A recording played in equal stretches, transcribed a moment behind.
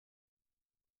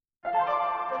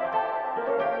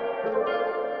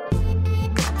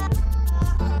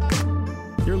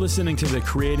You're listening to the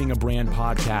Creating a Brand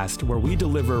podcast, where we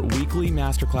deliver weekly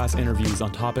masterclass interviews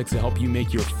on topics that help you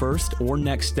make your first or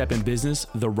next step in business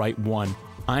the right one.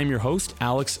 I'm your host,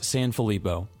 Alex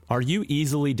Sanfilippo. Are you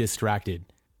easily distracted?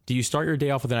 Do you start your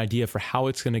day off with an idea for how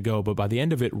it's going to go, but by the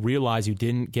end of it, realize you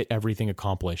didn't get everything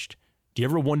accomplished? Do you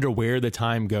ever wonder where the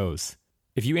time goes?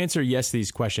 If you answer yes to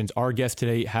these questions, our guest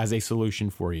today has a solution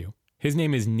for you. His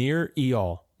name is Nir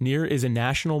Eyal. Nir is a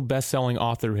national best-selling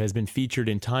author who has been featured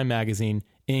in Time Magazine,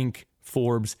 Inc.,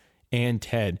 Forbes, and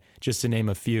TED, just to name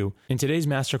a few. In today's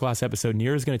masterclass episode,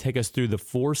 Nir is going to take us through the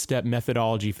 4-step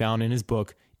methodology found in his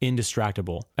book,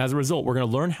 Indistractable. As a result, we're going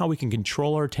to learn how we can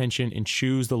control our attention and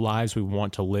choose the lives we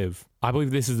want to live. I believe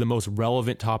this is the most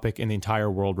relevant topic in the entire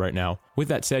world right now. With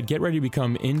that said, get ready to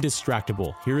become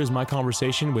indistractable. Here is my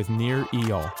conversation with Nir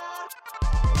Eyal.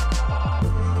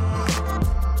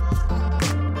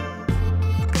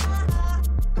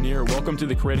 Nir, welcome to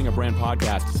the Creating a Brand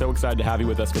podcast. So excited to have you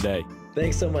with us today.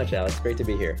 Thanks so much, Alex. Great to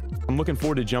be here. I'm looking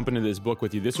forward to jumping into this book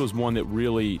with you. This was one that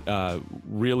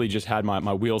really just had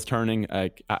my wheels turning.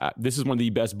 This is one of the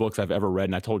best books I've ever read,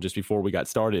 and I told just before we got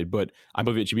started, but I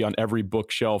believe it should be on every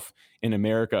bookshelf in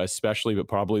America, especially, but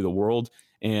probably the world.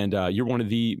 And you're one of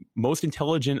the most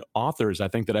intelligent authors, I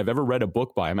think, that I've ever read a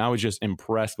book by. I mean, I was just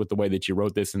impressed with the way that you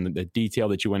wrote this and the detail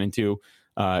that you went into.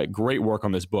 Great work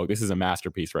on this book. This is a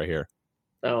masterpiece right here.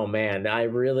 Oh man, I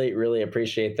really, really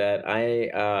appreciate that.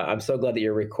 I'm so glad that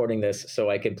you're recording this so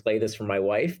I can play this for my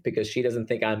wife, because she doesn't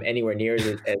think I'm anywhere near as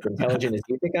intelligent as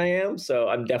you think I am. So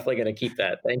I'm definitely going to keep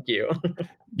that. Thank you.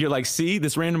 You're like, see,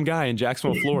 this random guy in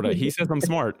Jacksonville, Florida, he says I'm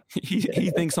smart.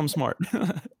 He thinks I'm smart.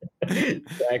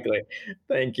 Exactly.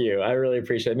 Thank you. I really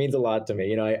appreciate it. It means a lot to me.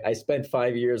 You know, I spent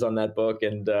 5 years on that book,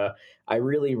 and I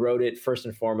really wrote it first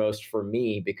and foremost for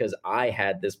me because I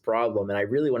had this problem and I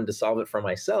really wanted to solve it for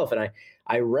myself. And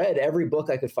I read every book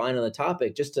I could find on the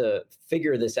topic just to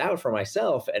figure this out for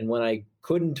myself. And when I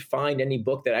couldn't find any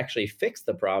book that actually fixed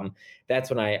the problem, that's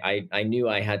when I knew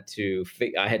I had to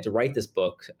write this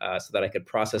book so that I could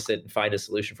process it and find a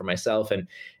solution for myself. And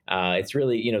it's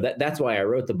really, you know, that's why I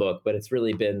wrote the book, but it's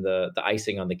really been the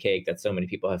icing on the cake that so many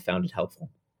people have found it helpful.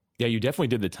 Yeah, you definitely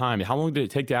did the time. How long did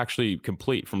it take to actually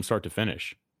complete from start to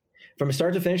finish? From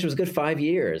start to finish, it was a good 5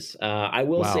 years. I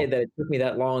will say that it took me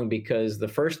that long because the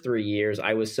first 3 years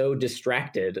I was so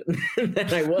distracted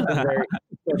that I wasn't very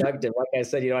productive. Like I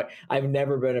said, you know, I've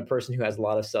never been a person who has a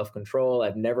lot of self-control.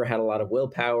 I've never had a lot of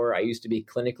willpower. I used to be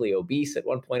clinically obese at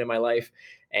one point in my life.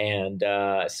 And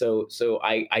so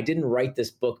I didn't write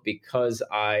this book because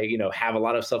I, you know, have a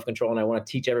lot of self-control and I want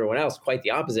to teach everyone else. Quite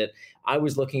the opposite. I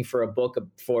was looking for a book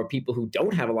for people who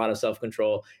don't have a lot of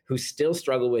self-control, who still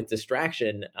struggle with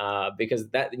distraction, because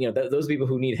that, you know, those people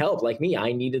who need help, like me,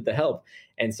 I needed the help.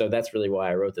 And so that's really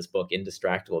why I wrote this book,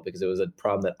 Indistractable, because it was a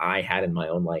problem that I had in my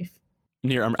own life.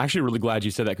 Nir, I'm actually really glad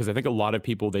you said that, because I think a lot of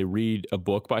people, they read a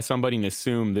book by somebody and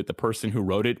assume that the person who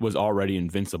wrote it was already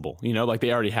invincible. You know, like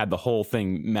they already had the whole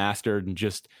thing mastered and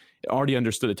just already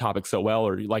understood the topic so well,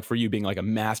 or like for you being like a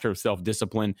master of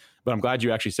self-discipline. But I'm glad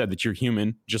you actually said that you're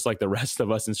human, just like the rest of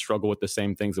us, and struggle with the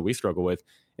same things that we struggle with.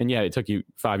 And yeah, it took you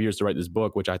 5 years to write this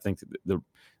book, which I think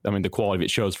the quality of it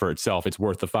shows for itself. It's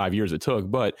worth the 5 years it took.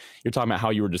 But you're talking about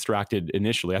how you were distracted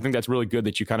initially. I think that's really good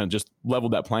that you kind of just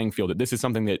leveled that playing field, that this is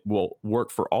something that will work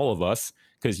for all of us,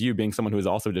 because you being someone who is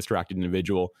also a distracted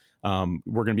individual,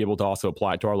 we're going to be able to also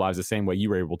apply it to our lives the same way you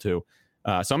were able to.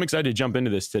 So I'm excited to jump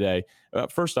into this today.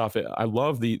 First off, I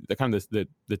love the kind of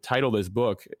the title of this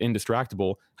book,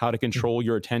 Indistractable: How to Control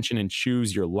Your Attention and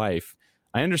Choose Your Life.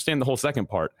 I understand the whole second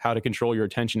part, how to control your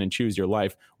attention and choose your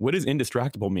life. What does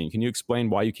indistractable mean? Can you explain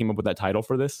why you came up with that title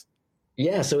for this?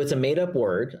 Yeah, so it's a made-up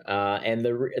word, and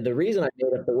the reason I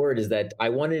made up the word is that I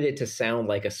wanted it to sound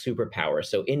like a superpower.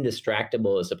 So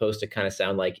indistractable is supposed to kind of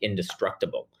sound like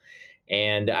indestructible.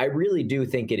 And I really do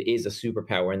think it is a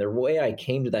superpower. And the way I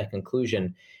came to that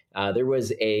conclusion, there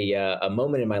was a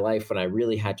moment in my life when I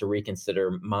really had to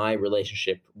reconsider my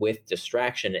relationship with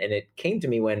distraction. And it came to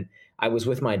me when I was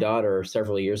with my daughter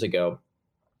several years ago,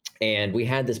 and we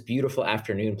had this beautiful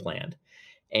afternoon planned.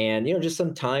 And, you know, just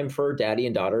some time for daddy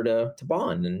and daughter to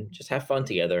bond and just have fun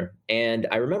together. And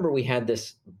I remember we had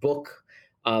this book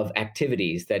of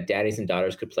activities that daddies and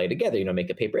daughters could play together, you know, make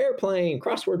a paper airplane,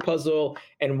 crossword puzzle.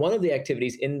 And one of the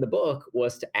activities in the book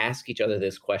was to ask each other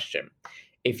this question: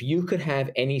 if you could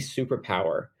have any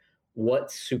superpower, what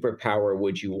superpower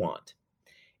would you want?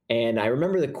 And I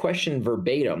remember the question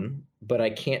verbatim, but I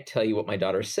can't tell you what my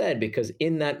daughter said, because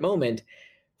in that moment,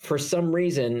 for some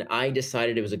reason, I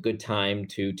decided it was a good time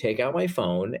to take out my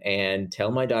phone and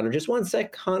tell my daughter, just one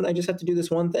sec, hon, I just have to do this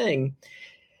one thing.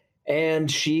 And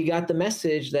she got the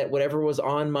message that whatever was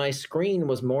on my screen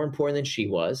was more important than she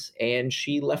was, and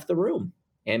she left the room.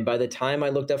 And by the time I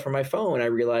looked up from my phone, I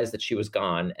realized that she was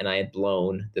gone and I had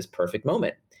blown this perfect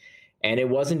moment. And it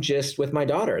wasn't just with my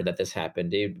daughter that this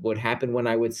happened. It would happen when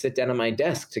I would sit down at my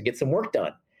desk to get some work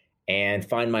done and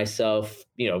find myself,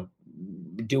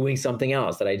 doing something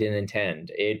else that I didn't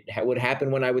intend. It would happen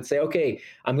when I would say, okay,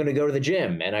 I'm going to go to the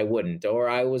gym and I wouldn't, or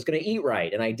I was going to eat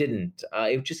right and I didn't.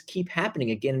 It would just keep happening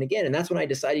again and again. And that's when I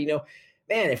decided,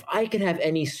 man, if I could have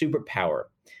any superpower,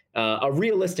 a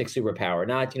realistic superpower,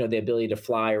 not, the ability to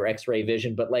fly or X-ray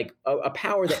vision, but like a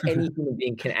power that any human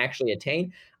being can actually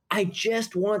attain. I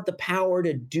just want the power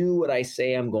to do what I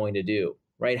say I'm going to do,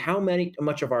 right?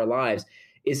 Much of our lives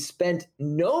is spent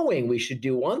knowing we should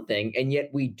do one thing, and yet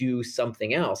we do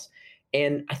something else.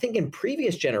 And I think in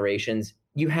previous generations,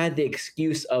 you had the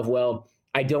excuse of, well,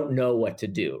 I don't know what to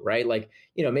do, right? Like,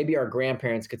 maybe our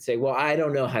grandparents could say, well, I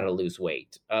don't know how to lose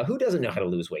weight. Who doesn't know how to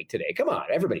lose weight today? Come on,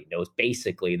 everybody knows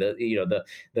basically the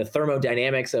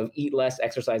thermodynamics of eat less,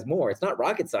 exercise more. It's not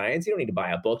rocket science. You don't need to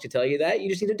buy a book to tell you that. You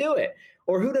just need to do it.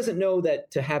 Or who doesn't know that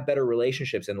to have better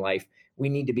relationships in life, we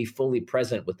need to be fully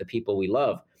present with the people we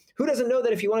love? Who doesn't know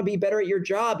that if you want to be better at your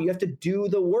job, you have to do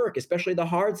the work, especially the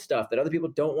hard stuff that other people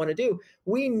don't want to do?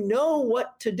 We know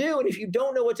what to do. And if you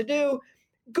don't know what to do,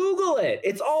 Google it.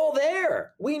 It's all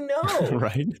there. We know.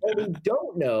 Right. What we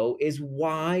don't know is,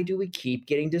 why do we keep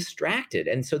getting distracted?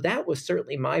 And so that was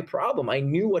certainly my problem. I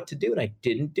knew what to do and I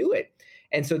didn't do it.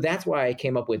 And so that's why I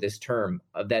came up with this term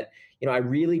that, I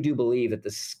really do believe that the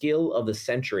skill of the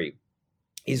century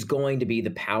is going to be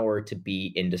the power to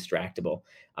be indistractable,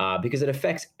 because it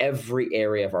affects every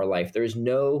area of our life. There's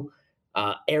no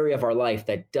area of our life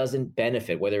that doesn't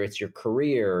benefit, whether it's your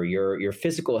career, your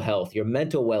physical health, your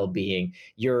mental well-being,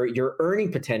 your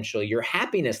earning potential, your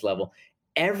happiness level.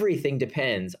 Everything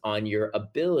depends on your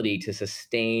ability to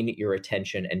sustain your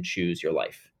attention and choose your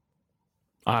life.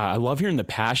 I love hearing the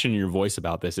passion in your voice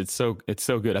about this. It's so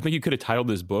good. I think you could have titled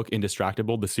this book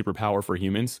 "Indistractable: The Superpower for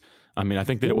Humans." I mean, I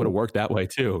think that it would have worked that way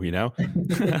too.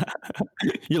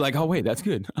 You're like, oh wait, that's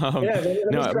good. Yeah, I'm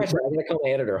gonna call my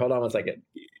editor. Hold on one second.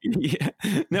 Yeah,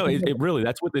 no, it really,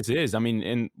 that's what this is. I mean,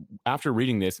 and after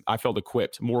reading this, I felt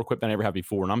more equipped than I ever have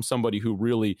before. And I'm somebody who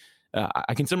really,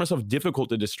 I consider myself difficult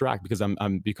to distract because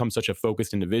I'm become such a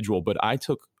focused individual. But I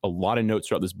took a lot of notes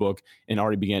throughout this book and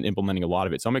already began implementing a lot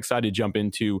of it. So I'm excited to jump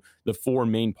into the 4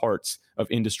 main parts of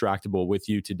Indistractable with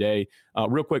you today.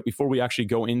 Real quick, before we actually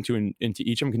go into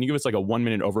each of them, can you give us like a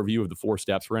 1-minute overview of the 4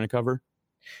 steps we're going to cover?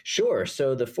 Sure.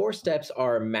 So the 4 steps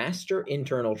are: master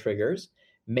internal triggers,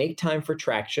 make time for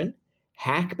traction,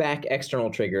 hack back external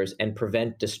triggers, and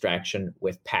prevent distraction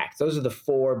with packs. Those are the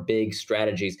 4 big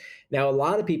strategies. Now, a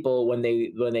lot of people, when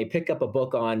they pick up a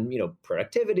book on,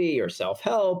 productivity or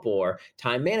self-help or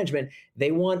time management,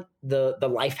 they want the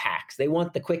life hacks. They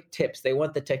want the quick tips. They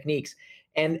want the techniques.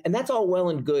 And that's all well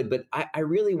and good, but I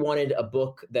really wanted a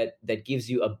book that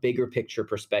gives you a bigger picture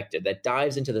perspective, that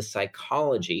dives into the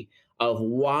psychology of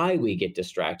why we get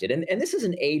distracted. And this is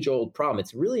an age-old problem.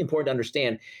 It's really important to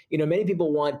understand, many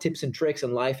people want tips and tricks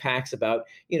and life hacks about,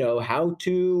 how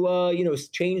to,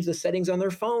 change the settings on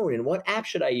their phone and what app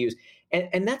should I use.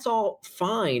 And that's all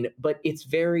fine, but it's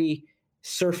very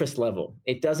surface level.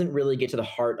 It doesn't really get to the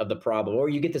heart of the problem. Or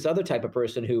you get this other type of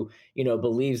person who,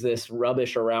 believes this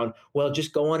rubbish around, well,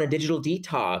 just go on a digital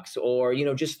detox, or,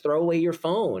 just throw away your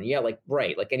phone. Yeah,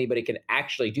 right. Like anybody can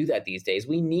actually do that these days.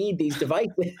 We need these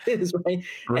devices, right?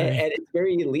 And it's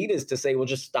very elitist to say, well,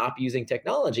 just stop using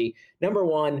technology. Number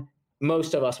one,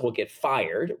 most of us will get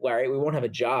fired, right? We won't have a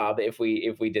job if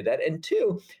we did that. And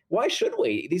 2, why should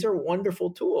we? These are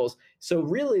wonderful tools. So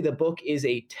really, the book is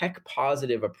a tech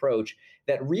positive approach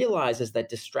that realizes that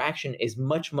distraction is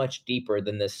much, much deeper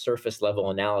than this surface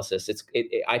level analysis.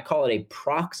 I call it a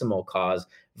proximal cause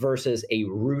versus a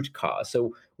root cause.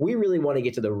 So we really want to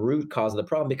get to the root cause of the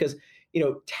problem, because,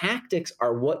 tactics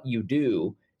are what you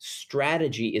do.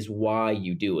 Strategy is why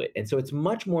you do it. And so it's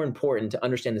much more important to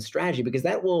understand the strategy, because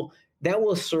that will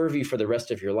serve you for the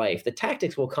rest of your life. The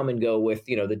tactics will come and go with,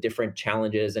 the different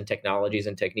challenges and technologies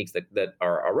and techniques that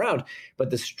are around.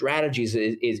 But the strategies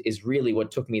is really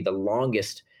what took me the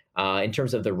longest in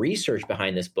terms of the research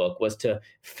behind this book, was to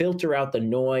filter out the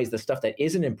noise, the stuff that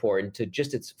isn't important, to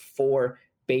just its 4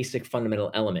 basic fundamental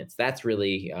elements. That's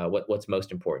really what's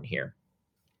most important here.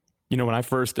 When I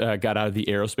first got out of the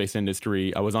aerospace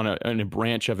industry, I was on a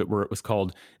branch of it where it was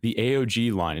called the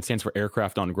AOG line. It stands for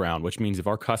Aircraft on Ground, which means if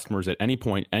our customers at any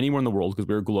point, anywhere in the world, because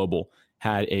we were global,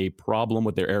 had a problem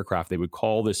with their aircraft, they would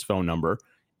call this phone number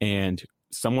and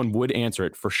someone would answer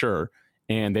it for sure.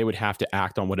 and they would have to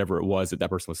act on whatever it was that that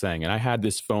person was saying. And I had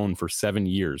this phone for 7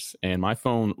 years, and my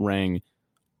phone rang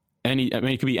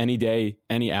it could be any day,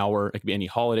 any hour, it could be any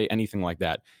holiday, anything like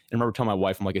that. And I remember telling my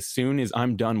wife, I'm like, as soon as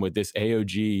I'm done with this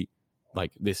AOG,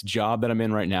 like this job that I'm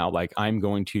in right now, like I'm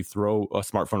going to throw a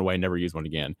smartphone away and never use one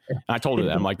again. And I told her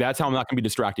that. I'm like, that's how I'm not going to be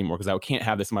distracting more, because I can't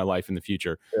have this in my life in the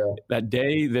future. Yeah. That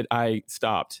day that I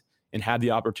stopped and had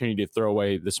the opportunity to throw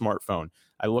away the smartphone,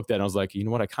 I looked at it and I was like, you know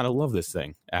what? I kind of love this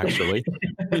thing, actually.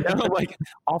 Like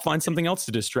I'll find something else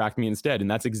to distract me instead.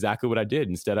 And that's exactly what I did.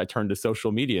 Instead, I turned to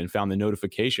social media and found the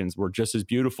notifications were just as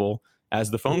beautiful as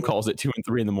the phone calls at 2 and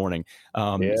 3 in the morning. So,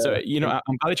 I'm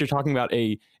glad that you're talking about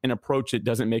an approach that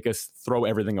doesn't make us throw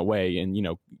everything away and,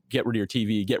 get rid of your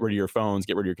TV, get rid of your phones,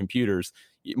 get rid of your computers.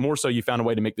 More so, you found a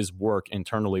way to make this work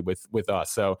internally with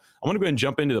us. So I want to go ahead and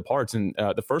jump into the parts. And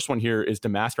the first one here is to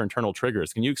master internal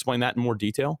triggers. Can you explain that in more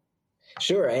detail?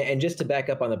 Sure. And just to back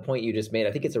up on the point you just made,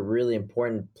 I think it's a really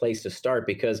important place to start,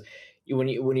 because when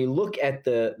you look at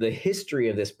the history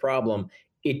of this problem,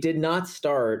 it did not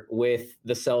start with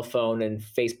the cell phone and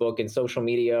Facebook and social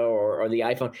media or the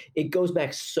iPhone. It goes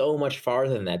back so much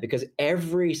farther than that, because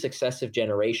every successive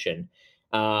generation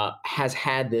has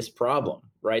had this problem,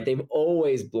 right? They've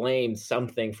always blamed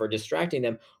something for distracting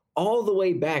them, all the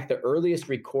way back. The earliest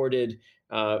recorded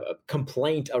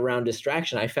complaint around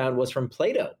distraction I found was from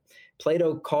Plato.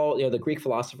 Plato called, the Greek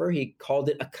philosopher, he called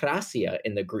it akrasia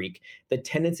in the Greek, the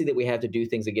tendency that we have to do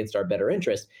things against our better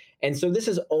interest. And so this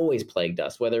has always plagued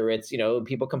us, whether it's,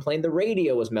 people complained the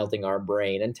radio was melting our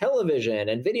brain, and television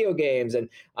and video games, and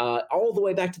all the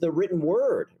way back to the written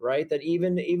word, right? That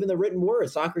even the written word,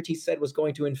 Socrates said, was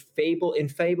going to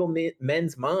enfable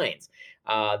men's minds.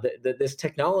 This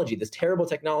technology, this terrible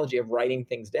technology of writing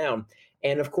things down.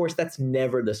 And of course, that's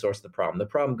never the source of the problem. The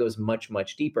problem goes much,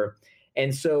 much deeper.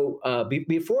 And so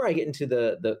before I get into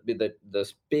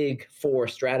the big 4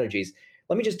 strategies,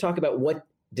 let me just talk about what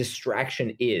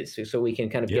distraction is, so we can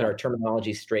kind of get our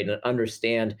terminology straight and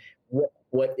understand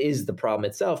what is the problem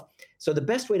itself. So the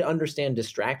best way to understand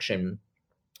distraction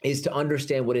is to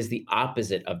understand what is the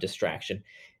opposite of distraction.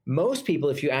 Most people,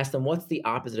 if you ask them what's the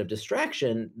opposite of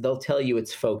distraction, they'll tell you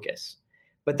it's focus.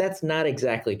 But that's not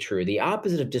exactly true. The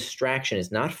opposite of distraction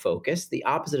is not focus. The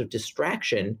opposite of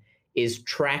distraction is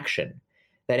traction.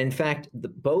 That in fact,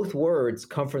 both words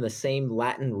come from the same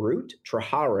Latin root,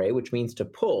 trahare, which means to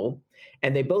pull,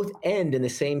 and they both end in the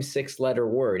same 6-letter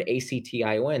word,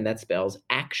 A-C-T-I-O-N, that spells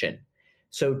action.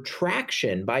 So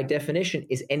traction, by definition,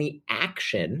 is any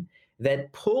action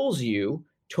that pulls you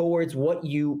towards what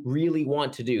you really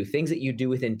want to do, things that you do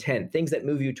with intent, things that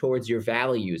move you towards your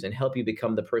values and help you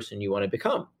become the person you want to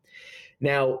become.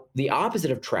 Now, the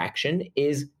opposite of traction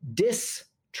is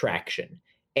distraction.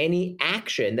 Any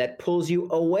action that pulls you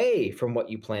away from what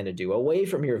you plan to do, away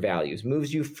from your values,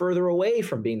 moves you further away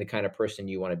from being the kind of person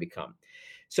you want to become.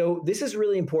 So this is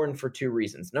really important for 2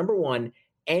 reasons. Number one,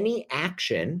 any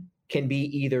action can be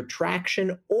either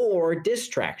traction or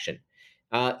distraction.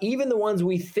 Even the ones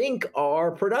we think are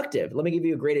productive. Let me give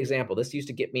you a great example. This used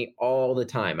to get me all the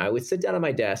time. I would sit down at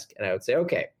my desk and I would say,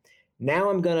 okay,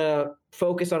 now I'm going to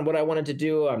focus on what I wanted to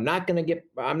do. I'm not going to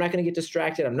get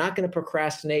distracted. I'm not going to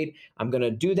procrastinate. I'm going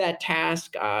to do that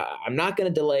task. I'm not going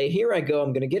to delay. Here I go.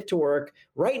 I'm going to get to work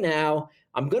right now.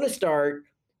 I'm going to start.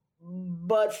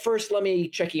 But first, let me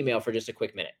check email for just a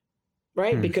quick minute,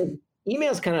 right? Because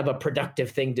email is kind of a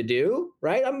productive thing to do,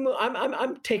 right?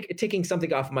 I'm taking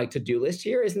something off my to-do list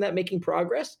here. Isn't that making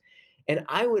progress? And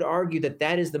I would argue that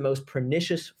that is the most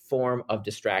pernicious form of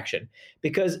distraction,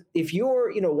 because if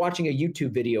you're, watching a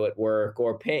YouTube video at work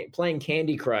or playing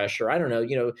Candy Crush, or I don't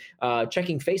know,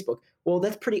 checking Facebook, well,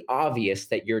 that's pretty obvious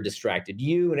that you're distracted.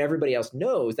 You and everybody else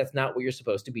knows that's not what you're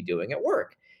supposed to be doing at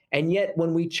work. And yet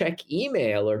when we check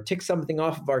email or tick something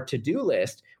off of our to-do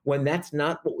list, when that's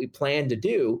not what we plan to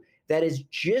do, that is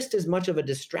just as much of a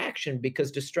distraction,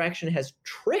 because distraction has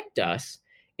tricked us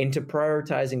into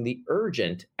prioritizing the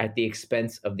urgent at the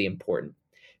expense of the important.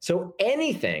 So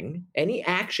any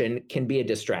action can be a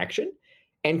distraction,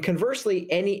 and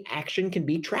conversely, any action can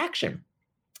be traction.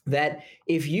 That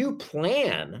if you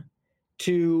plan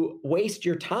to waste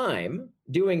your time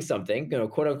doing something,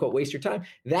 quote unquote, waste your time,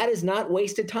 that is not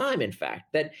wasted time. In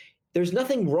fact, that there's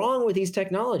nothing wrong with these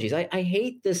technologies. I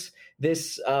hate this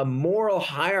moral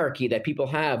hierarchy that people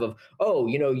have of,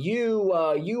 you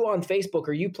on Facebook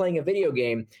or you playing a video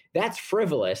game, that's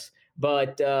frivolous,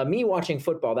 but me watching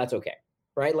football, that's okay,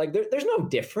 right? Like there's no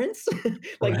difference.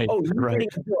 Like, right, reading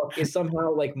a book is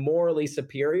somehow like morally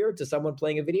superior to someone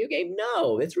playing a video game.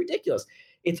 No, it's ridiculous.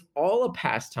 It's all a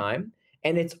pastime,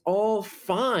 and it's all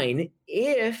fine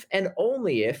if and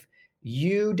only if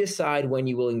You decide when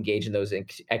you will engage in those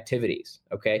activities,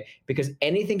 okay? Because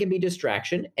anything can be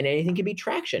distraction and anything can be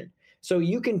traction. So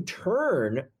you can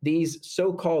turn these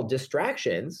so-called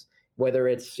distractions, whether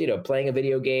it's, playing a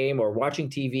video game or watching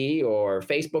TV or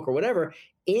Facebook or whatever,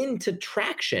 into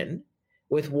traction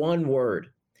with one word.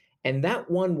 And that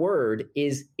one word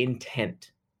is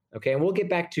intent. Okay. And we'll get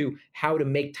back to how to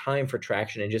make time for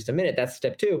traction in just a minute. That's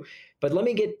step 2. But let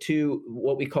me get to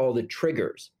what we call the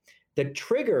triggers. The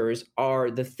triggers are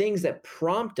the things that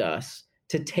prompt us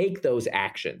to take those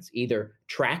actions, either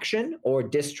traction or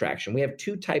distraction. We have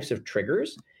 2 types of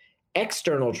triggers.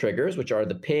 External triggers, which are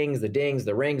the pings, the dings,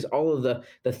 the rings, all of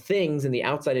the things in the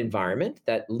outside environment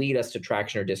that lead us to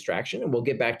traction or distraction. And we'll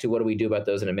get back to what do we do about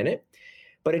those in a minute.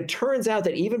 But it turns out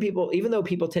that even though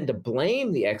people tend to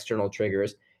blame the external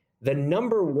triggers, the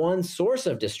number one source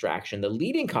of distraction, the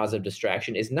leading cause of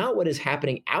distraction, is not what is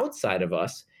happening outside of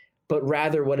us, but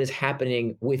rather what is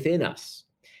happening within us.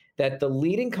 That the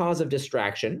leading cause of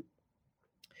distraction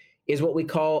is what we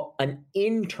call an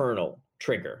internal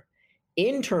trigger.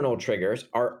 Internal triggers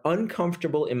are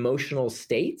uncomfortable emotional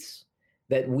states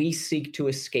that we seek to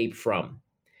escape from.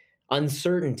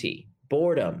 Uncertainty,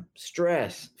 boredom,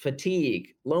 stress,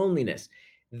 fatigue, loneliness.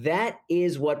 That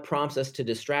is what prompts us to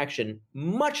distraction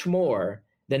much more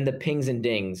than the pings and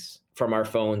dings from our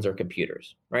phones or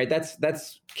computers, right?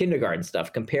 That's kindergarten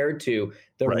stuff compared to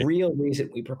the real reason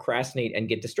we procrastinate and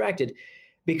get distracted,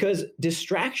 because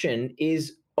distraction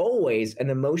is always an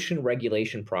emotion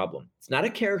regulation problem. It's not a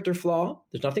character flaw.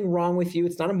 There's nothing wrong with you.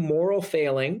 It's not a moral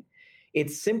failing.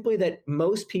 It's simply that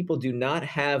most people do not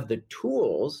have the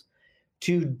tools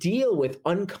to deal with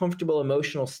uncomfortable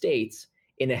emotional states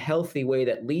in a healthy way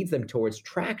that leads them towards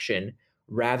traction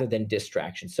rather than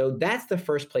distraction. So that's the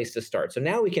first place to start. So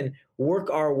now we can work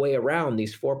our way around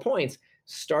these 4 points,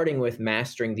 starting with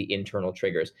mastering the internal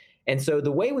triggers. And so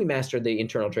the way we master the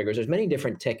internal triggers, there's many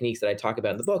different techniques that I talk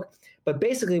about in the book, but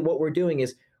basically what we're doing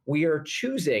is we are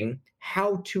choosing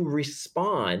how to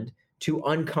respond to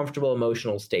uncomfortable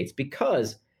emotional states,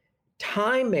 because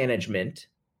time management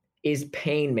is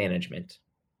pain management.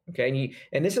 Okay,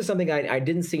 and this is something I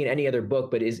didn't see in any other book,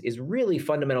 but is really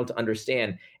fundamental to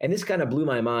understand. And this kind of blew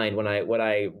my mind when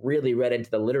I really read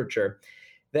into the literature,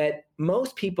 that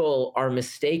most people are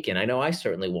mistaken, I know I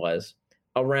certainly was,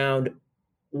 around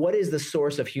what is the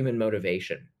source of human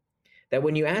motivation. That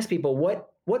when you ask people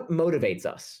what motivates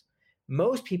us,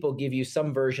 most people give you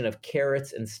some version of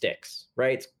carrots and sticks,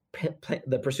 right?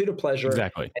 The pursuit of pleasure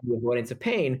Exactly. and the avoidance of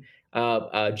pain.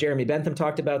 Jeremy Bentham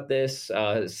talked about this.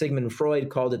 Sigmund Freud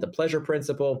called it the pleasure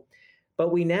principle.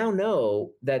 But we now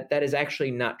know that that is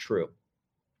actually not true.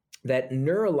 That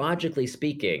neurologically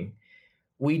speaking,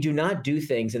 we do not do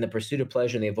things in the pursuit of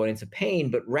pleasure and the avoidance of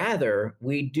pain, but rather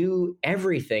we do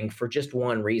everything for just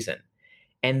one reason.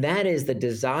 And that is the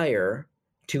desire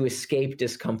to escape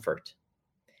discomfort.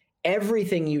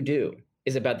 Everything you do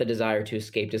is about the desire to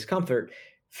escape discomfort.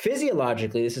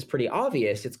 Physiologically, this is pretty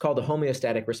obvious. It's called a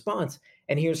homeostatic response.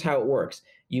 And here's how it works.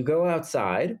 You go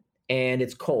outside and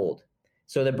it's cold.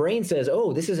 So the brain says,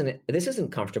 oh, this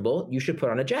isn't comfortable. You should put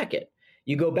on a jacket.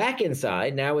 You go back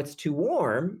inside. Now it's too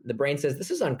warm. The brain says,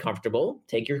 this is uncomfortable.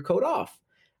 Take your coat off.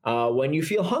 When you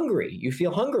feel hungry, you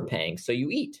feel hunger pangs, so you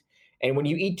eat. And when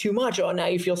you eat too much, oh, now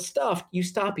you feel stuffed, you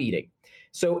stop eating.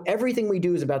 So everything we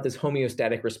do is about this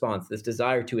homeostatic response, this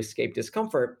desire to escape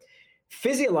discomfort.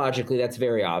 Physiologically, that's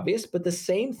very obvious, but the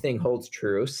same thing holds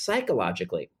true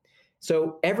psychologically.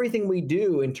 So everything we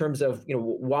do in terms of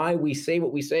why we say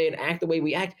what we say and act the way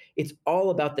we act, it's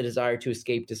all about the desire to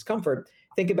escape discomfort.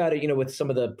 Think about it, with some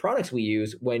of the products we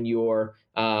use. When you're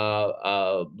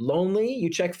lonely, you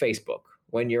check Facebook.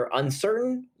 When you're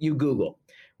uncertain, you Google.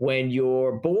 When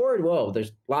you're bored, well,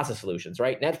 there's lots of solutions,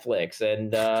 right? Netflix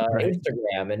and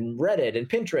Instagram and Reddit and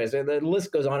Pinterest, and the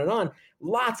list goes on and on.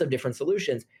 Lots of different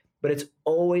solutions. But it's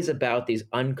always about these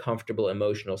uncomfortable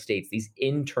emotional states, these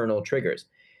internal triggers.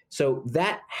 So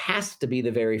that has to be the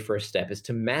very first step, is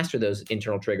to master those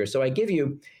internal triggers. So I give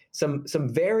you some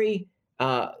very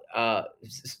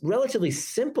relatively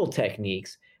simple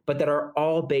techniques, but that are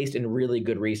all based in really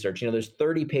good research. There's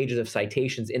 30 pages of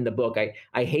citations in the book.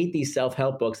 I hate these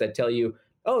self-help books that tell you,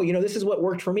 oh, this is what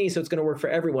worked for me, so it's going to work for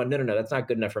everyone. No, that's not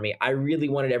good enough for me. I really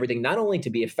wanted everything not only to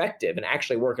be effective and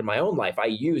actually work in my own life. I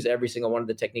use every single one of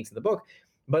the techniques in the book,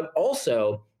 but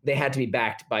also they had to be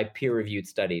backed by peer-reviewed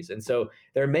studies. And so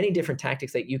there are many different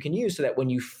tactics that you can use so that when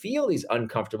you feel these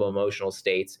uncomfortable emotional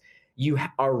states, you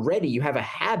are ready, you have a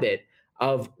habit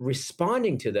of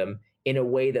responding to them in a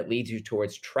way that leads you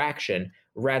towards traction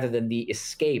rather than the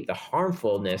escape, the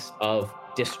harmfulness of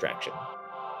distraction.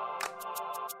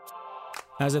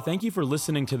 As a thank you for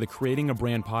listening to the Creating a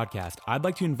Brand podcast, I'd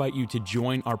like to invite you to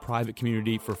join our private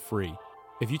community for free.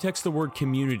 If you text the word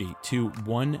community to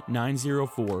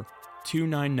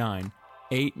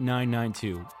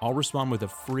 1-904-299-8992, I'll respond with a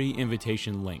free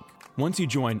invitation link. Once you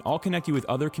join, I'll connect you with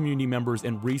other community members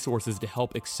and resources to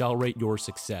help accelerate your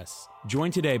success.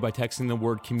 Join today by texting the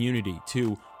word community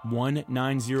to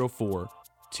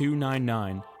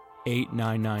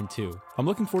 1-904-299-8992. I'm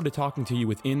looking forward to talking to you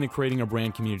within the Creating a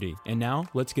Brand community. And now,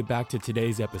 let's get back to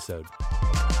today's episode.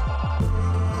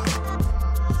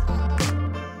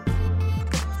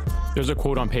 There's a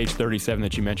quote on page 37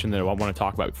 that you mentioned that I want to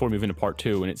talk about before we move into part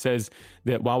 2. And it says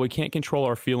that while we can't control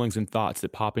our feelings and thoughts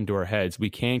that pop into our heads,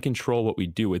 we can control what we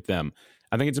do with them.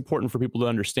 I think it's important for people to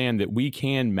understand that we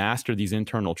can master these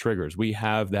internal triggers. We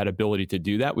have that ability to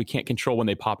do that. We can't control when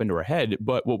they pop into our head,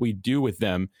 but what we do with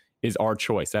them is our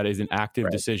choice. That is an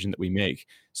active decision that we make.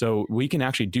 So we can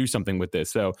actually do something with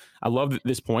this. So I love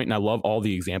this point, and I love all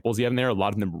the examples you have in there. A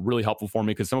lot of them are really helpful for me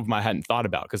because some of them I hadn't thought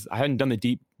about because I hadn't done the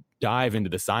deep dive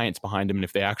into the science behind them and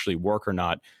if they actually work or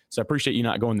not. So I appreciate you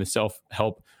not going the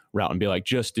self-help route and be like,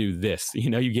 just do this.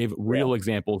 You know, you gave real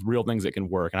examples, real things that can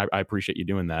work. And I appreciate you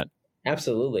doing that.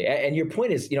 Absolutely. And your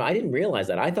point is, I didn't realize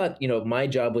that. I thought, my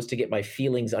job was to get my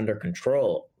feelings under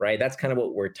control, right? That's kind of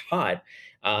what we're taught,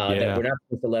 that we're not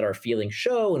supposed to let our feelings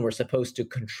show and we're supposed to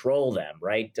control them,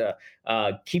 right?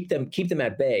 Keep them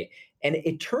at bay. And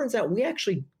it turns out we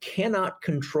actually cannot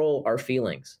control our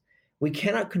feelings. We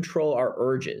cannot control our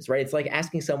urges, right? It's like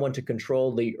asking someone to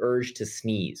control the urge to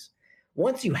sneeze.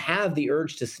 Once you have the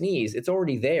urge to sneeze, it's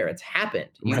already there. It's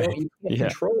happened. You can't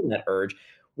control that urge.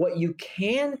 What you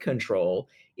can control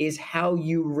is how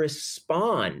you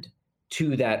respond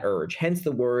to that urge, hence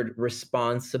the word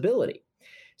responsibility.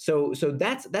 So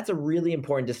that's a really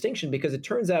important distinction because it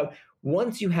turns out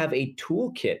once you have a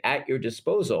toolkit at your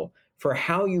disposal for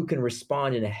how you can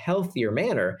respond in a healthier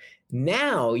manner,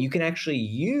 now you can actually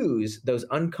use those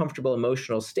uncomfortable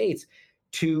emotional states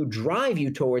to drive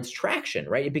you towards traction,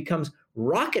 right? It becomes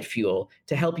rocket fuel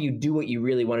to help you do what you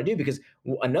really want to do. Because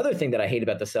another thing that I hate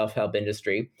about the self-help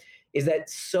industry is that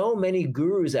so many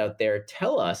gurus out there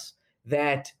tell us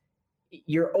that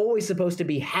you're always supposed to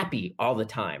be happy all the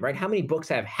time, right? How many books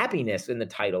have happiness in the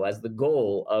title as the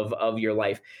goal of your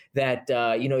life? That,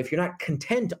 if you're not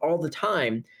content all the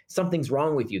time, something's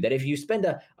wrong with you. That if you spend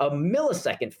a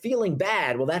millisecond feeling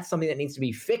bad, well, that's something that needs to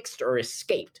be fixed or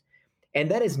escaped. And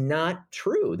that is not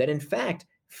true. That in fact,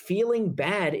 feeling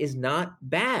bad is not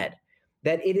bad.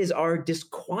 That it is our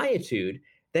disquietude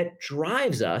that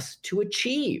drives us to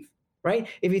achieve, right?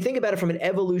 If you think about it from an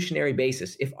evolutionary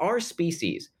basis, if our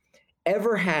species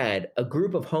ever had a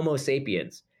group of Homo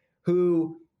sapiens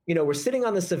who, were sitting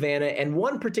on the savannah and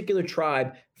one particular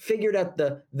tribe figured out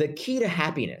the key to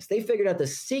happiness. They figured out the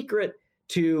secret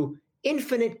to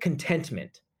infinite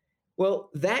contentment. Well,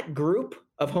 that group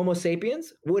of Homo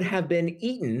sapiens would have been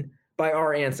eaten by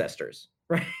our ancestors,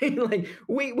 right? Like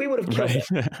we would have killed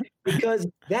them because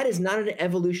that is not an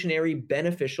evolutionary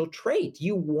beneficial trait.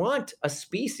 You want a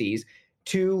species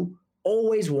to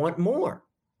always want more.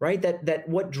 Right? That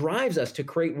what drives us to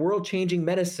create world-changing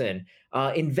medicine,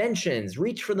 inventions,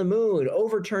 reach for the moon,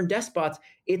 overturn despots,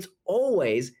 it's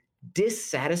always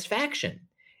dissatisfaction.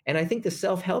 And I think the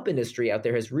self-help industry out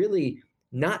there has really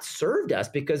not served us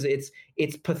because it's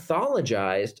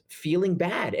pathologized feeling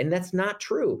bad. And that's not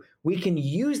true. We can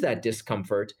use that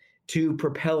discomfort to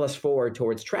propel us forward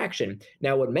towards traction.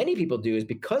 Now, what many people do is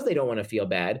because they don't want to feel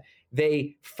bad,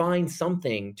 they find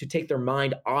something to take their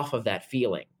mind off of that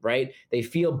feeling, right? They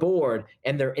feel bored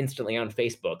and they're instantly on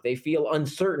Facebook. They feel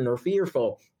uncertain or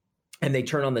fearful and they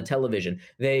turn on the television.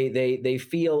 They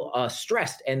feel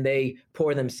stressed and they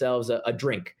pour themselves a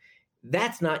drink.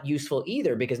 That's not useful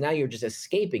either because now you're just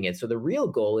escaping it. So the real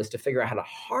goal is to figure out how to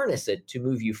harness it to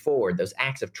move you forward, those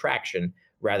acts of traction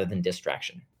rather than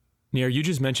distraction. Nir, you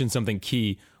just mentioned something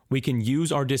key. We can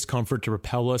use our discomfort to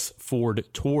propel us forward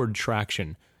toward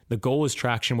traction. The goal is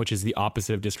traction, which is the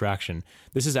opposite of distraction.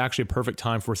 This is actually a perfect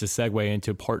time for us to segue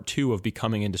into part 2 of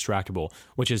becoming indistractable,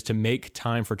 which is to make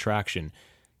time for traction.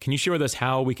 Can you share with us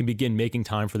how we can begin making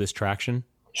time for this traction?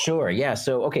 Sure. Yeah.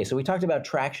 So we talked about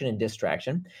traction and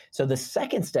distraction. So the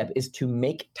second step is to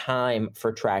make time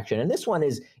for traction. And this one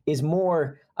is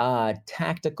more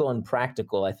tactical and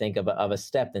practical, I think, of a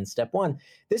step than step one.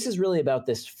 This is really about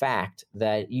this fact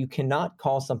that you cannot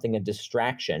call something a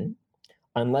distraction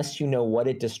unless you know what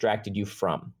it distracted you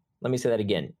from. Let me say that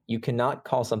again. You cannot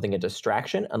call something a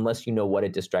distraction unless you know what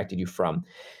it distracted you from.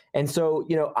 And so,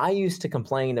 I used to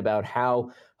complain about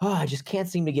how, I just can't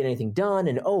seem to get anything done.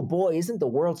 And oh boy, isn't the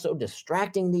world so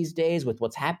distracting these days with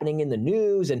what's happening in the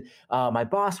news? And my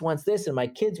boss wants this and my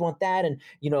kids want that. And,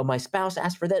 my spouse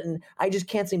asked for that. And I just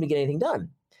can't seem to get anything done.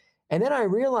 And then I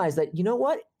realized that, you know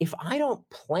what? If I don't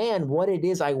plan what it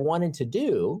is I wanted to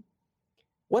do,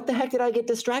 what the heck did I get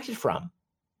distracted from?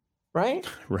 Right?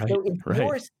 Right. So if Right.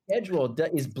 your schedule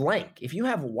is blank, if you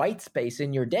have white space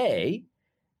in your day,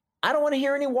 I don't want to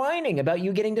hear any whining about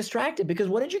you getting distracted, because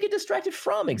what did you get distracted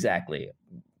from exactly?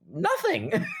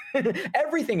 Nothing.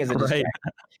 Everything is a distraction.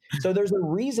 Right. So there's a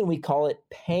reason we call it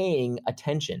paying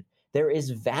attention. There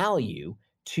is value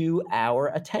to our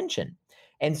attention.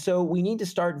 And so we need to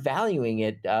start valuing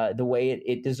it the way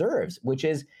it deserves, which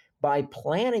is by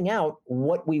planning out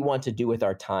what we want to do with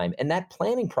our time. And that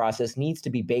planning process needs to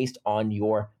be based on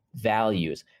your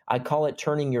values. I call it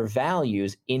turning your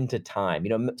values into time.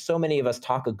 So many of us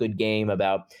talk a good game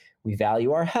about we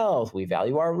value our health, we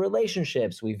value our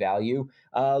relationships, we value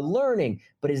learning.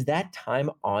 But is that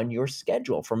time on your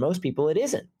schedule? For most people, it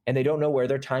isn't, and they don't know where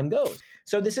their time goes.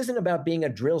 So this isn't about being a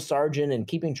drill sergeant and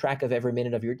keeping track of every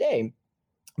minute of your day,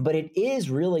 but it is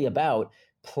really about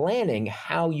planning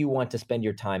how you want to spend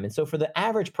your time. And so for the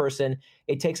average person,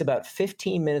 it takes about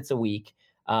 15 minutes a week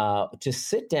to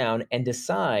sit down and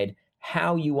decide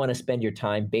how you want to spend your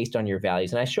time based on your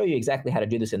values. And I show you exactly how to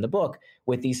do this in the book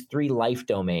with these 3 life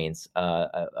domains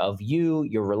of you,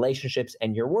 your relationships,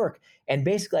 and your work. And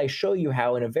basically, I show you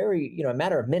how in a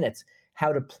matter of minutes,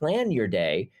 how to plan your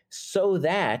day so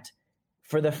that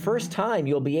for the first time,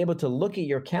 you'll be able to look at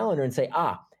your calendar and say,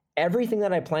 everything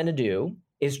that I plan to do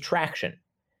is traction.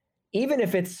 Even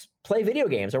if it's play video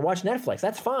games or watch Netflix,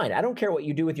 that's fine. I don't care what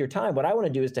you do with your time. What I want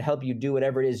to do is to help you do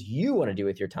whatever it is you want to do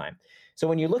with your time. So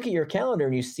when you look at your calendar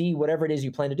and you see whatever it is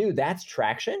you plan to do, that's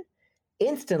traction.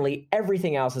 Instantly,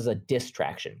 everything else is a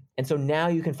distraction. And so now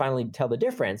you can finally tell the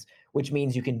difference, which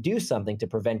means you can do something to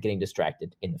prevent getting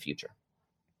distracted in the future.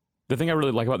 The thing I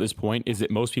really like about this point is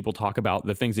that most people talk about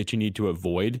the things that you need to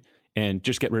avoid and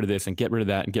just get rid of this and get rid of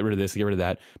that and get rid of this and get rid of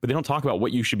that. But they don't talk about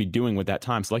what you should be doing with that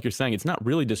time. So like you're saying, it's not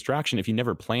really distraction if you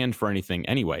never planned for anything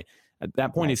anyway.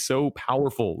 That point is so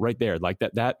powerful right there. Like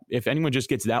that if anyone just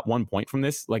gets that one point from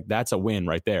this, like that's a win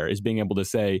right there, is being able to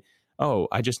say, oh,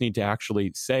 I just need to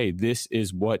actually say, this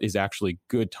is what is actually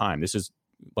good time. This is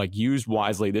like used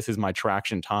wisely. This is my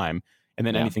traction time. And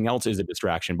then anything else is a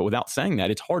distraction. But without saying that,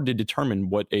 it's hard to determine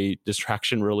what a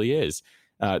distraction really is.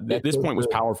 This point was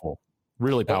powerful,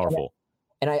 really powerful.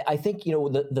 And I think,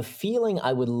 the feeling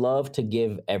I would love to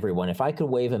give everyone, if I could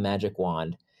wave a magic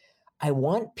wand, I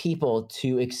want people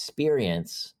to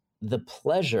experience the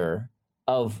pleasure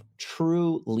of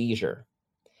true leisure.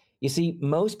 You see,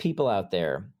 most people out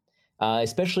there,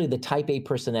 especially the type A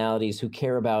personalities who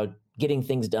care about getting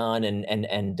things done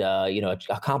and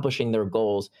accomplishing their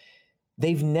goals,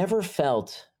 they've never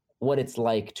felt what it's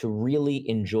like to really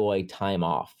enjoy time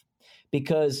off,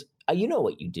 because you know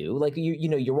what you do. Like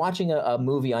you're watching a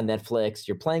movie on Netflix,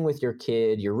 you're playing with your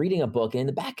kid, you're reading a book, and in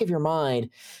the back of your mind,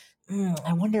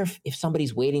 I wonder if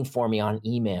somebody's waiting for me on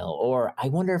email, or I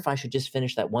wonder if I should just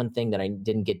finish that one thing that I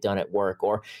didn't get done at work.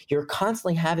 Or you're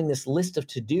constantly having this list of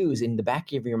to-dos in the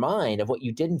back of your mind of what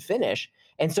you didn't finish.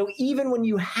 And so even when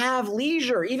you have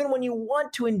leisure, even when you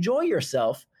want to enjoy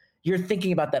yourself, you're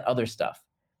thinking about that other stuff.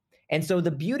 And so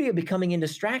the beauty of becoming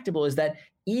indistractable is that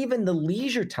even the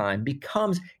leisure time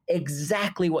becomes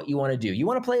exactly what you want to do. You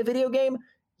want to play a video game?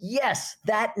 Yes,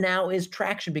 that now is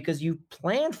traction because you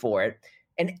planned for it,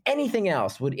 and anything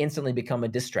else would instantly become a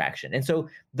distraction. And so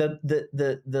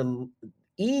the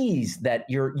ease that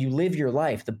you live your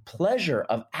life, the pleasure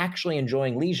of actually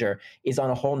enjoying leisure is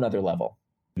on a whole nother level.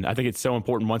 And I think it's so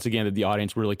important, once again, that the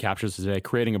audience really captures today.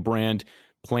 Creating a brand,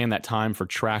 plan that time for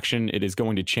traction. It is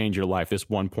going to change your life, this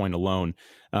one point alone.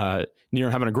 Nir,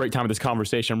 I'm having a great time with this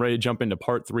conversation. I'm ready to jump into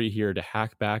part 3 here to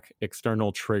hack back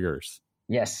external triggers.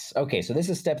 Yes. Okay. So this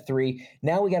is step 3.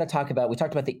 Now we talked about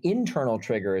the internal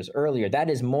triggers earlier. That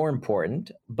is more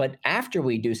important. But after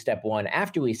we do step 1,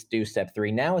 after we do step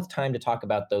 3, now it's time to talk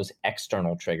about those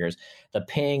external triggers, the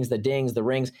pings, the dings, the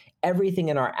rings, everything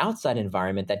in our outside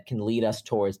environment that can lead us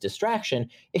towards distraction.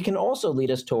 It can also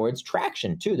lead us towards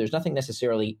traction too. There's nothing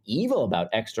necessarily evil about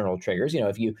external triggers.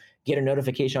 If you get a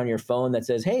notification on your phone that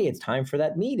says, hey, it's time for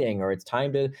that meeting, or it's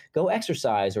time to go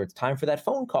exercise, or it's time for that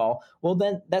phone call, well,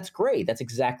 then that's great. That's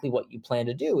exactly what you plan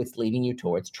to do. It's leading you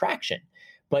towards traction.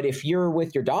 But if you're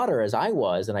with your daughter, as I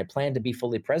was, and I plan to be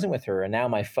fully present with her, and now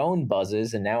my phone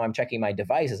buzzes and now I'm checking my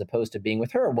device as opposed to being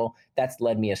with her, well, that's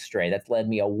led me astray. That's led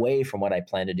me away from what I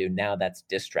plan to do. Now that's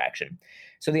distraction.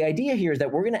 So the idea here is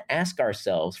that we're going to ask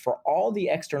ourselves, for all the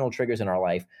external triggers in our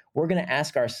life, we're going to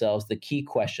ask ourselves the key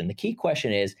question. The key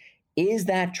question is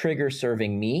that trigger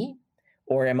serving me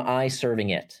or am I serving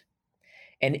it?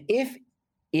 And if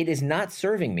it is not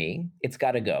serving me, it's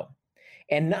got to go.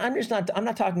 And I'm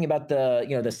not talking about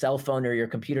the cell phone or your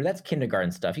computer. That's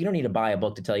kindergarten stuff. You don't need to buy a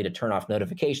book to tell you to turn off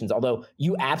notifications, although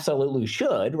you absolutely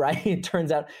should, right? It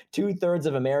turns out 2/3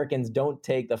 of Americans don't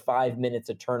take the 5 minutes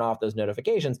to turn off those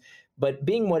notifications. But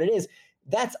being what it is,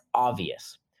 that's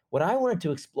obvious. What I wanted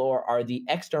to explore are the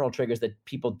external triggers that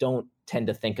people don't tend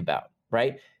to think about,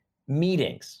 right?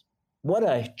 Meetings. What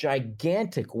a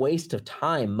gigantic waste of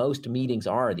time most meetings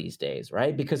are these days,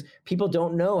 right? Because people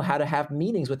don't know how to have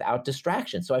meetings without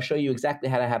distraction. So I show you exactly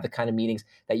how to have the kind of meetings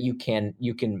that you can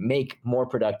make more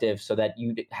productive so that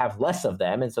you have less of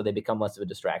them and so they become less of a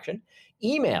distraction.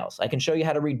 Emails. I can show you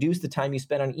how to reduce the time you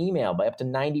spend on email by up to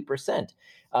 90%.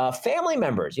 Family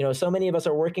members. So many of us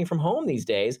are working from home these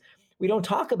days. We don't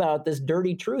talk about this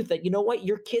dirty truth that,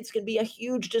 your kids can be a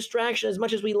huge distraction. As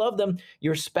much as we love them,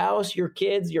 your spouse, your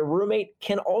kids, your roommate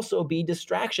can also be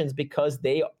distractions because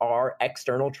they are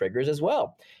external triggers as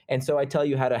well. And so I tell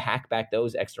you how to hack back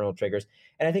those external triggers.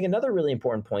 And I think another really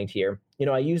important point here,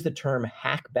 I use the term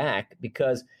hack back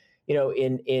because,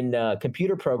 in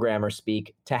computer programmer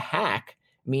speak, to hack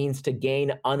means to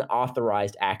gain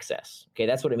unauthorized access. Okay,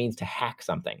 that's what it means to hack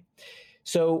something.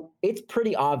 So it's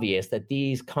pretty obvious that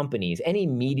these companies, any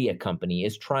media company,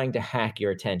 is trying to hack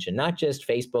your attention, not just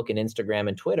Facebook and Instagram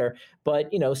and Twitter,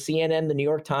 but CNN, the New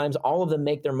York Times, all of them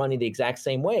make their money the exact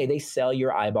same way. They sell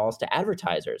your eyeballs to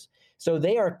advertisers. So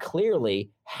they are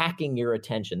clearly hacking your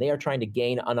attention. They are trying to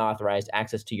gain unauthorized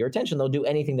access to your attention. They'll do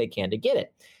anything they can to get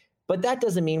it. But that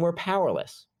doesn't mean we're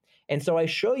powerless. And so I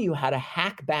show you how to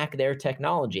hack back their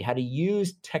technology, how to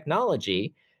use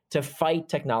technology to fight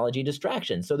technology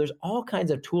distraction. So there's all kinds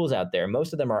of tools out there.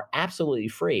 Most of them are absolutely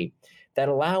free that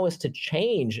allow us to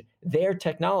change their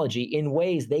technology in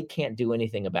ways they can't do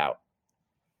anything about.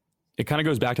 It kind of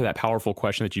goes back to that powerful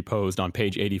question that you posed on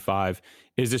page 85.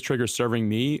 Is this trigger serving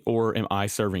me or am I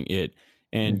serving it?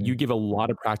 And you give a lot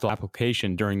of practical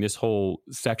application during this whole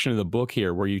section of the book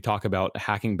here, where you talk about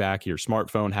hacking back your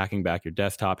smartphone, hacking back your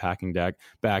desktop, hacking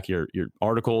back your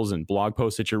articles and blog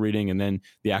posts that you're reading, and then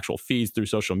the actual feeds through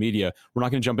social media. We're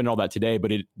not going to jump into all that today,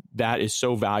 but that is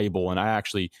so valuable. And I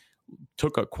actually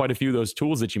took quite a few of those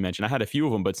tools that you mentioned. I had a few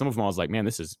of them, but some of them I was like, man,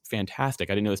 this is fantastic.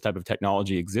 I didn't know this type of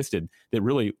technology existed that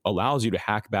really allows you to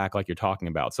hack back like you're talking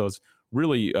about. So it's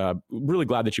really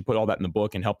glad that you put all that in the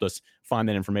book and helped us find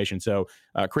that information. So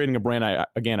Creating a Brand, I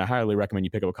highly recommend you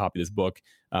pick up a copy of this book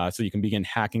so you can begin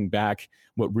hacking back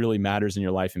what really matters in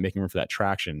your life and making room for that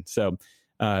traction. So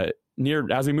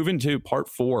Nir, as we move into part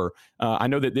 4, I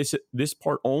know that this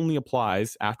part only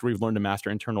applies after we've learned to master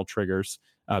internal triggers,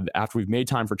 after we've made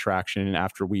time for traction, and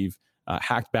after we've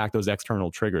hacked back those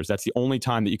external triggers. That's the only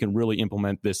time that you can really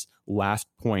implement this last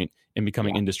point in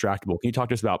becoming indistractable. Can you talk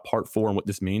to us about part 4 and what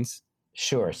this means?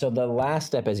 Sure. So the last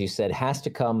step, as you said, has to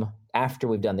come after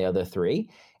we've done the other 3.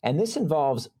 And this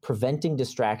involves preventing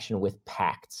distraction with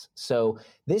pacts. So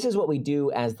this is what we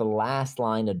do as the last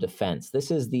line of defense.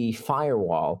 This is the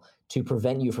firewall to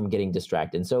prevent you from getting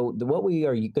distracted. And so what we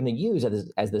are going to use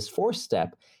as this 4th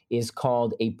step is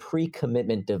called a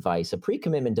pre-commitment device. A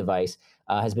pre-commitment device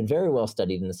has been very well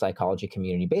studied in the psychology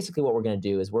community. Basically, what we're going to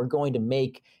do is we're going to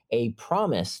make a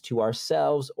promise to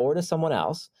ourselves or to someone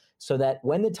else so that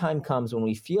when the time comes when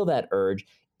we feel that urge,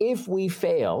 if we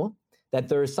fail, that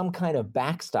there is some kind of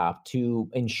backstop to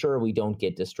ensure we don't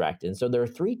get distracted. And so there are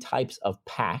 3 types of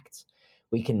pacts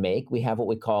we can make. We have what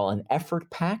we call an effort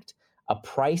pact, a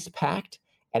price pact,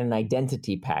 and an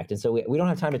identity pact. And so we don't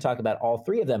have time to talk about all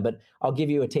 3 of them, but I'll give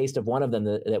you a taste of one of them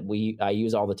that I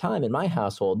use all the time in my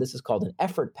household. This is called an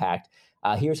effort pact.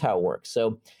 Here's how it works.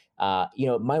 So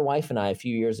my wife and I, a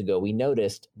few years ago, we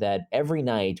noticed that every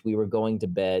night we were going to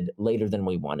bed later than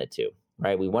we wanted to,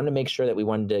 right? We wanted to make sure that we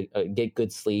wanted to get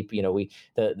good sleep.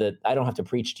 I don't have to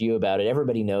preach to you about it.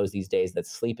 Everybody knows these days that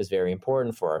sleep is very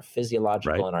important for our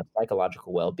physiological and our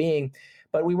psychological well-being,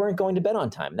 but we weren't going to bed on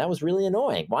time. That was really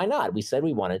annoying. Why not? We said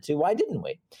we wanted to. Why didn't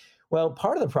we? Well,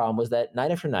 part of the problem was that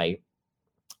night after night,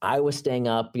 I was staying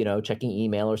up, checking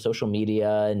email or social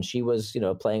media, and she was,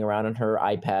 playing around on her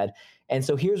iPad. And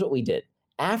so here's what we did.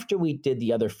 After we did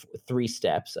the other 3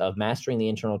 steps of mastering the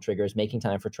internal triggers, making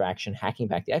time for traction, hacking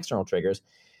back the external triggers,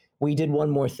 we did one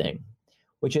more thing,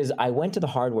 which is I went to the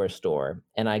hardware store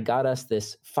and I got us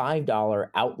this $5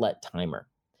 outlet timer.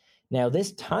 Now,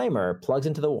 this timer plugs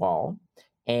into the wall,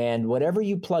 and whatever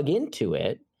you plug into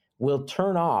it will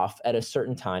turn off at a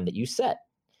certain time that you set.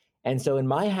 And so in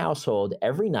my household,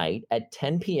 every night at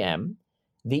 10 p.m.,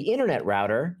 the internet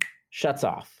router shuts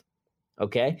off.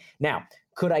 Okay. Now,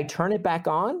 could I turn it back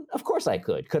on? Of course I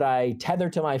could. Could I tether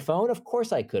to my phone? Of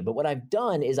course I could. But what I've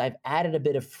done is I've added a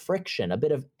bit of friction, a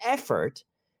bit of effort,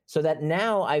 so that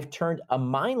now I've turned a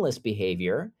mindless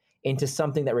behavior into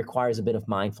something that requires a bit of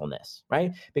mindfulness,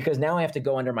 right? Because now I have to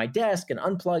go under my desk and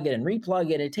unplug it and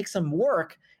replug it. It takes some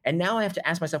work. And now I have to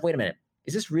ask myself, wait a minute,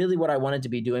 is this really what I wanted to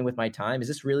be doing with my time? Is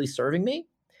this really serving me?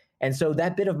 And so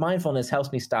that bit of mindfulness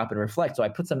helps me stop and reflect. So I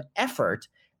put some effort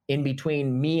in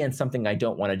between me and something I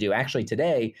don't want to do. Actually,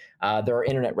 today, there are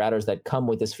internet routers that come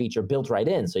with this feature built right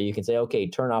in. So you can say, okay,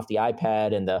 turn off the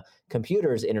iPad and the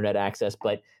computer's internet access,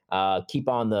 but keep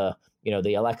on the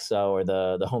Alexa or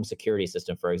the home security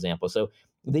system, for example. So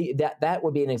that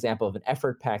would be an example of an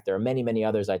effort pact. There are many, many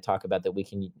others I talk about that we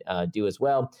can do as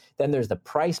well. Then there's the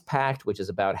price pact, which is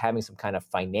about having some kind of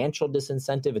financial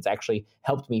disincentive. It's actually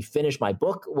helped me finish my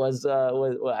book.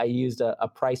 I used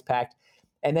a price pact.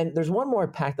 And then there's one more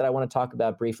pact that I want to talk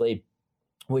about briefly,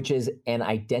 which is an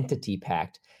identity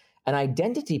pact. An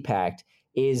identity pact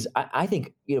is, I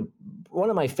think, one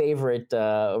of my favorite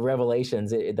revelations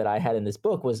that I had in this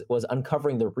book was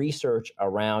uncovering the research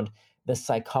around the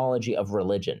psychology of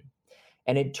religion.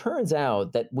 And it turns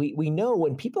out that we know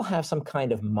when people have some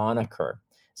kind of moniker,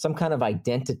 some kind of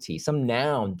identity, some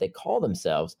noun they call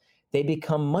themselves, they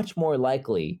become much more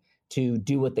likely to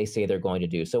do what they say they're going to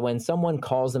do. So when someone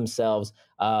calls themselves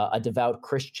a devout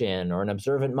Christian or an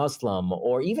observant Muslim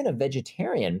or even a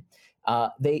vegetarian,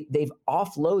 they've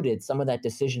offloaded some of that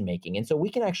decision making. And so we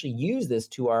can actually use this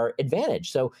to our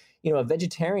advantage. So, a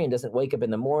vegetarian doesn't wake up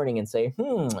in the morning and say,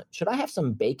 should I have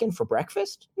some bacon for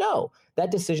breakfast? No, that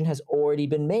decision has already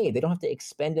been made. They don't have to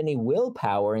expend any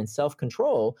willpower and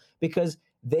self-control because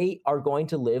they are going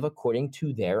to live according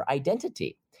to their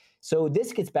identity. So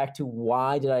this gets back to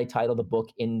why did I title the book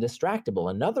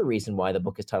Indistractable? Another reason why the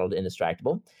book is titled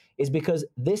Indistractable is because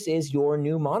this is your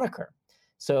new moniker.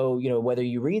 So, whether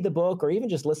you read the book or even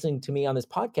just listening to me on this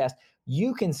podcast,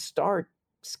 you can start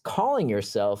calling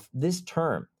yourself this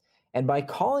term. And by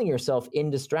calling yourself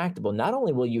Indistractable, not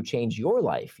only will you change your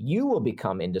life, you will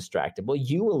become indistractable,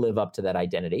 you will live up to that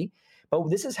identity, but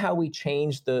this is how we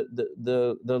change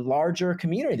the larger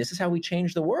community. This is how we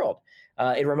change the world.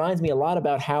 It reminds me a lot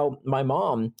about how my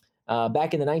mom,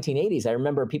 back in the 1980s, I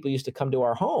remember people used to come to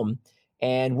our home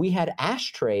and we had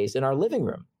ashtrays in our living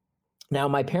room. Now,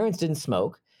 my parents didn't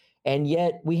smoke, and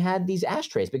yet we had these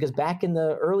ashtrays because back in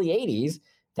the early 80s,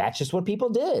 that's just what people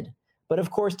did. But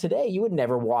of course, today, you would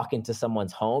never walk into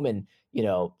someone's home and,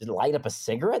 light up a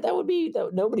cigarette.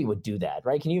 Nobody would do that,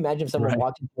 right? Can you imagine if someone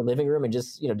walked into the living room and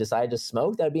just, decided to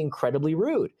smoke? That would be incredibly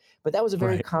rude. But that was a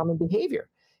very common behavior.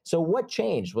 So what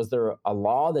changed? Was there a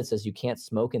law that says you can't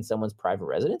smoke in someone's private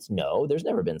residence? No, there's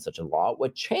never been such a law.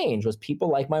 What changed was people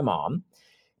like my mom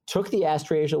took the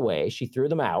ashtrays away. She threw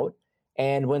them out.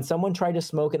 And when someone tried to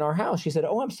smoke in our house, she said,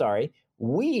 "Oh, I'm sorry.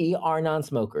 We are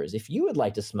non-smokers. If you would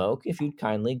like to smoke, if you'd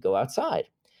kindly go outside."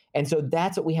 And so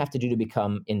that's what we have to do to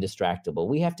become indistractable.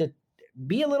 We have to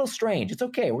be a little strange. It's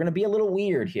okay. We're going to be a little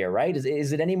weird here, right?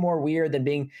 Is it any more weird than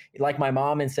being like my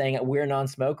mom and saying we're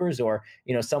non-smokers, or,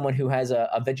 someone who has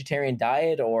a vegetarian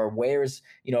diet or wears,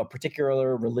 a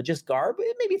particular religious garb?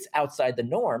 Maybe it's outside the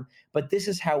norm, but this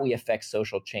is how we affect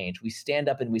social change. We stand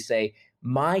up and we say,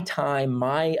 my time,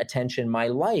 my attention, my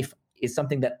life is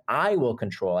something that I will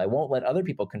control. I won't let other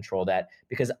people control that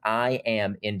because I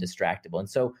am indistractable. And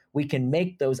so we can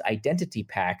make those identity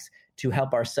pacts to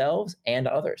help ourselves and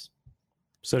others.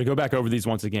 So to go back over these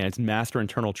once again, it's master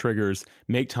internal triggers,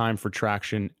 make time for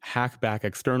traction, hack back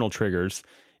external triggers,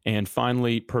 and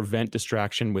finally prevent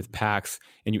distraction with pacts.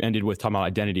 And you ended with talking about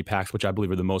identity pacts, which I believe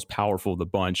are the most powerful of the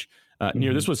bunch.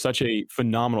 Nir, this was such a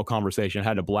phenomenal conversation. I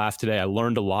had a blast today. I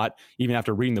learned a lot. Even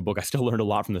after reading the book, I still learned a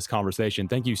lot from this conversation.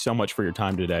 Thank you so much for your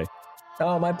time today.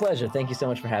 Oh, my pleasure. Thank you so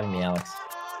much for having me, Alex.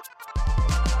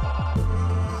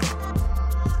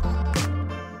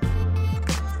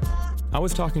 I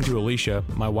was talking to Alicia,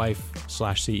 my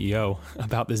wife/CEO,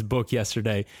 about this book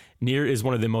yesterday. Nir is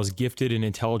one of the most gifted and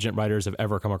intelligent writers I've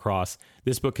ever come across.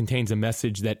 This book contains a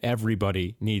message that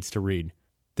everybody needs to read.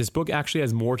 This book actually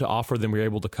has more to offer than we were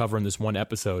able to cover in this one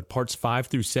episode. Parts 5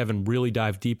 through 7 really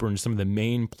dive deeper into some of the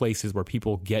main places where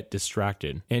people get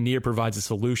distracted. And Nir provides a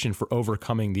solution for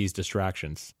overcoming these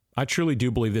distractions. I truly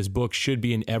do believe this book should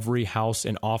be in every house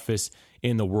and office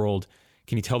in the world.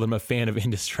 Can you tell that I'm a fan of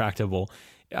Indistractable?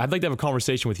 I'd like to have a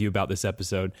conversation with you about this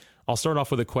episode. I'll start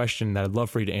off with a question that I'd love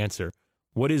for you to answer.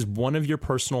 What is one of your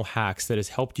personal hacks that has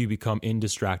helped you become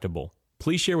indistractable?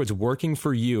 Please share what's working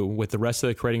for you with the rest of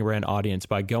the Creating a Brand audience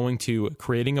by going to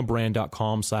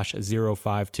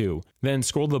creatingabrand.com/052. Then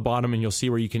scroll to the bottom and you'll see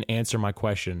where you can answer my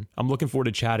question. I'm looking forward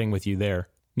to chatting with you there.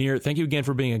 Nir, thank you again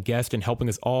for being a guest and helping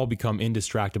us all become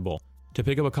indistractable. To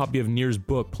pick up a copy of Nir's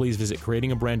book, please visit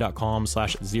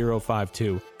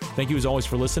creatingabrand.com/052. Thank you as always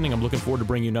for listening. I'm looking forward to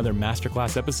bringing you another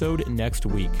masterclass episode next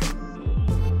week.